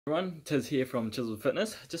Everyone, Tiz here from Chiseled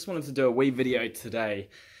Fitness. Just wanted to do a wee video today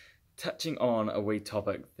touching on a wee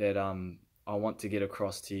topic that I want to get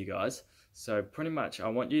across to you guys. So pretty much I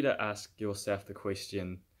want you to ask yourself the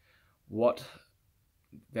question, what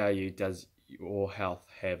value does your health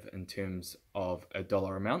have in terms of a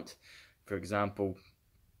dollar amount? For example,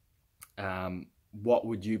 what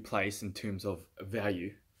would you place in terms of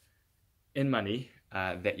value in money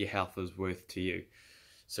that your health is worth to you?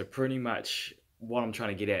 So pretty much what I'm trying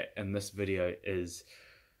to get at in this video is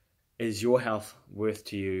your health worth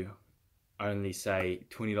to you only say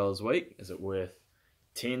 $20 a week? Is it worth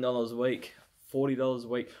 $10 a week, $40 a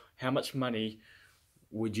week? How much money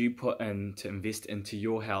would you put in to invest into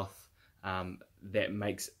your health that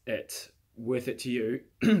makes it worth it to you,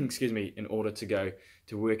 excuse me, in order to go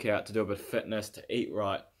to work out, to do a bit of fitness, to eat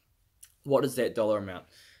right? What is that dollar amount?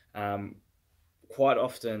 Quite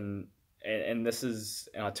often, and this is,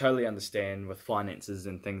 and I totally understand with finances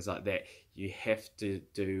and things like that, you have to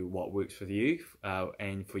do what works for you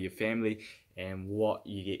and for your family and what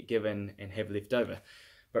you get given and have left over.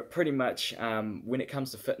 But pretty much when it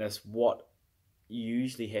comes to fitness, what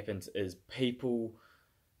usually happens is people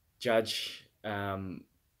judge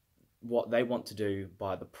what they want to do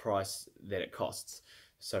by the price that it costs.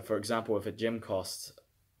 So for example, if a gym costs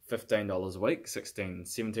 $15 a week, $16,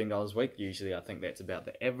 $17 a week, usually I think that's about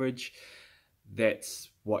the average. That's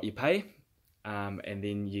what you pay, and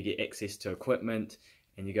then you get access to equipment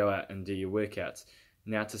and you go out and do your workouts.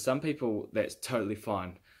 Now to some people that's totally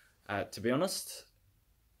fine. To be honest,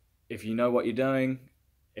 if you know what you're doing,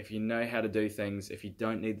 if you know how to do things, if you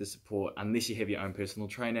don't need the support, unless you have your own personal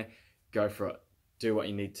trainer, go for it, do what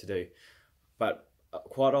you need to do. But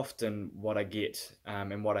quite often what I get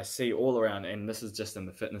and what I see all around, and this is just in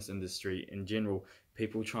the fitness industry in general,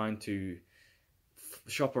 people trying to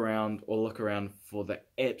shop around or look around for the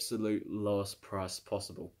absolute lowest price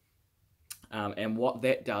possible. And what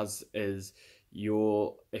that does is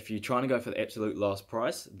if you're trying to go for the absolute lowest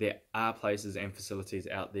price, there are places and facilities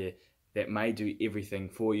out there that may do everything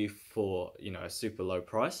for you for, you know, a super low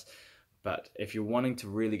price. But if you're wanting to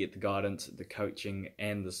really get the guidance, the coaching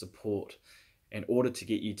and the support in order to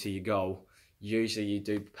get you to your goal, usually you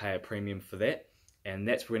do pay a premium for that. And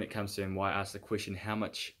that's when it comes to, and why I ask the question, how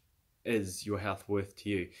much is your health worth to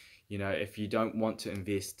you? You know, if you don't want to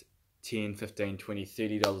invest $10, $15,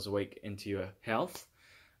 $20, $30 a week into your health,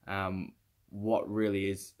 what really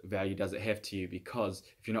is value does it have to you? Because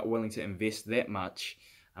if you're not willing to invest that much,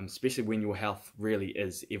 especially when your health really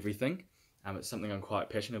is everything, it's something I'm quite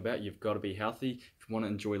passionate about. You've got to be healthy. If you want to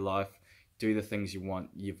enjoy life, do the things you want,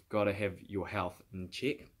 you've got to have your health in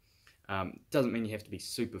check. Doesn't mean you have to be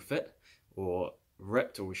super fit or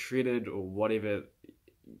ripped or shredded or whatever,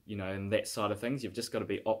 you know, in that side of things. You've just got to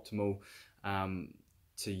be optimal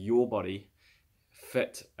to your body,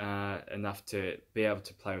 fit enough to be able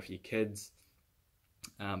to play with your kids,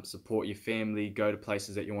 support your family, go to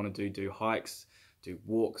places that you want to do hikes, do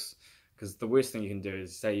walks. Because the worst thing you can do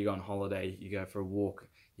is, say you go on holiday, you go for a walk,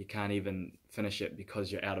 you can't even finish it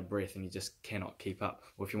because you're out of breath and you just cannot keep up.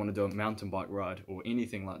 Or if you want to do a mountain bike ride or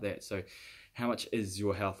anything like that. So how much is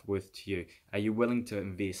your health worth to you? Are you willing to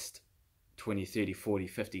invest $20, $30,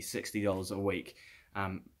 $40, $50, $60 a week,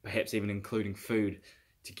 perhaps even including food,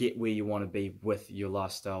 to get where you want to be with your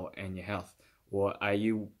lifestyle and your health? Or are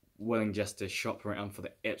you willing just to shop around for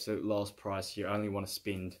the absolute lowest price? You only want to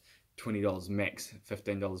spend $20 max,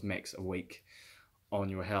 $15 max a week on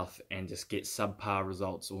your health and just get subpar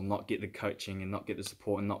results, or not get the coaching and not get the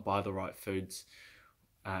support and not buy the right foods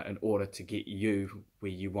in order to get you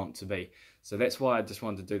where you want to be. So that's why I just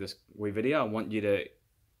wanted to do this wee video. I want you to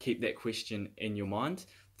keep that question in your mind,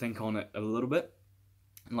 think on it a little bit.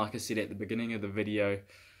 And like I said at the beginning of the video,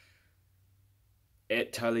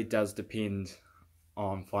 it totally does depend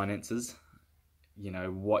on finances. You know,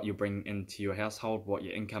 what you bring into your household, what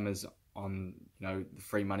your income is on, you know, the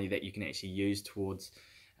free money that you can actually use towards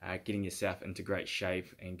getting yourself into great shape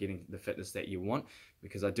and getting the fitness that you want.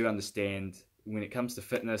 Because I do understand when it comes to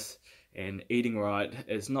fitness and eating right,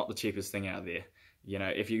 it's not the cheapest thing out there. You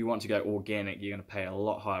know, if you want to go organic, you're going to pay a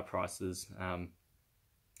lot higher prices.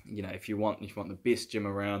 You know, if you want the best gym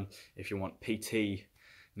around, if you want PT, you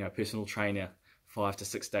know, personal trainer, 5 to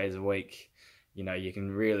 6 days a week, you know, you can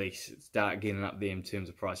really start getting up there in terms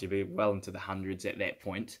of price. You'll be well into the hundreds at that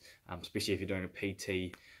point, especially if you're doing a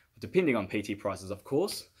PT, depending on PT prices, of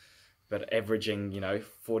course, but averaging, you know,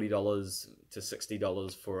 $40 to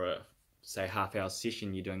 $60 for a, say, half-hour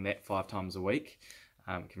session, you're doing that 5 times a week,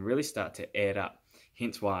 can really start to add up.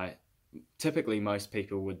 Hence why typically most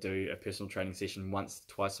people would do a personal training session once,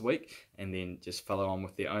 twice a week, and then just follow on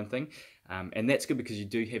with their own thing. And that's good because you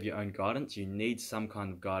do have your own guidance. You need some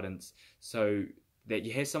kind of guidance so that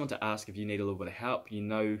you have someone to ask if you need a little bit of help. You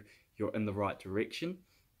know you're in the right direction.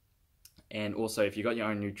 And also, if you've got your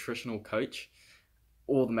own nutritional coach,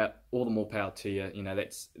 all the more power to you. You know,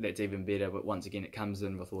 that's even better. But once again, it comes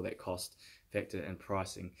in with all that cost factor and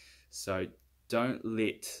pricing. So don't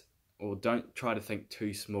try to think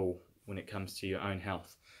too small when it comes to your own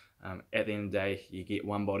health. At the end of the day, you get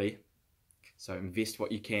one body, so invest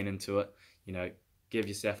what you can into it. You know, give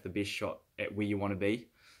yourself the best shot at where you want to be.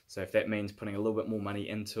 So if that means putting a little bit more money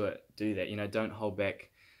into it, do that. You know, don't hold back.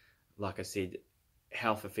 Like I said,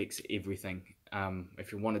 health affects everything.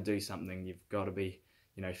 If you want to do something, you've got to be,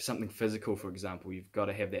 you know, something physical, for example, you've got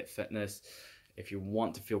to have that fitness. If you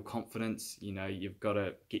want to feel confidence, you know, you've got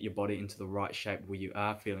to get your body into the right shape where you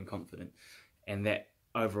are feeling confident. And that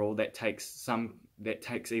overall, that takes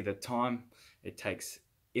either time, it takes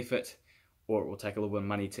effort, or it will take a little bit of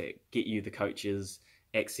money to get you the coaches,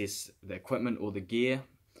 access the equipment or the gear.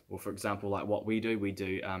 Or for example, like what we do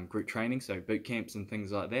group training, so boot camps and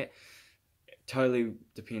things like that. It totally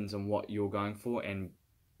depends on what you're going for and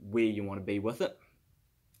where you want to be with it.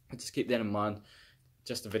 But just keep that in mind.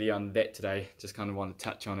 Just a video on that today, just kind of want to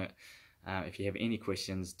touch on it. If you have any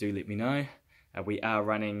questions, do let me know. We are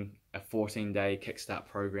running a 14-day Kickstart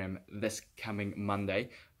program this coming Monday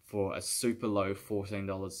for a super low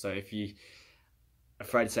 $14. So if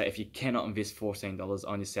you cannot invest $14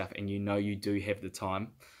 on yourself and you know you do have the time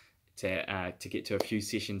to get to a few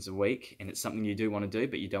sessions a week, and it's something you do want to do,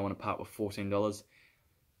 but you don't want to part with $14,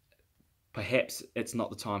 perhaps it's not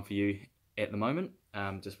the time for you at the moment.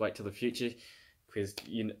 Just wait till the future, because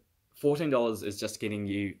 $14 is just getting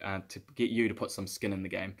you to put some skin in the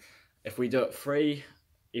game. If we do it free,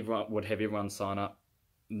 everyone would have everyone sign up.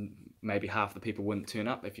 Maybe half the people wouldn't turn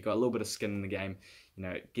up. If you've got a little bit of skin in the game, you know,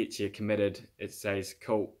 it gets you committed. It says,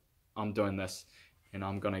 cool, I'm doing this, and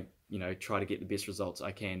I'm gonna, you know, try to get the best results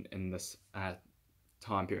I can in this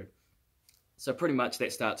time period. So pretty much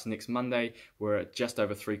that starts next Monday. We're at just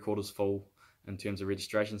over 3/4 full in terms of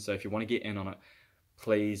registration. So if you want to get in on it,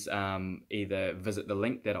 please either visit the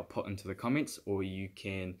link that I'll put into the comments, or you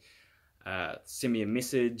can send me a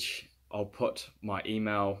message. I'll put my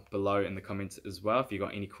email below in the comments as well if you've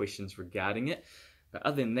got any questions regarding it. But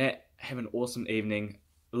other than that, have an awesome evening.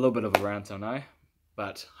 A little bit of a rant, I know,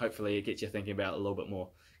 but hopefully it gets you thinking about it a little bit more.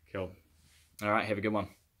 Cool. All right, have a good one.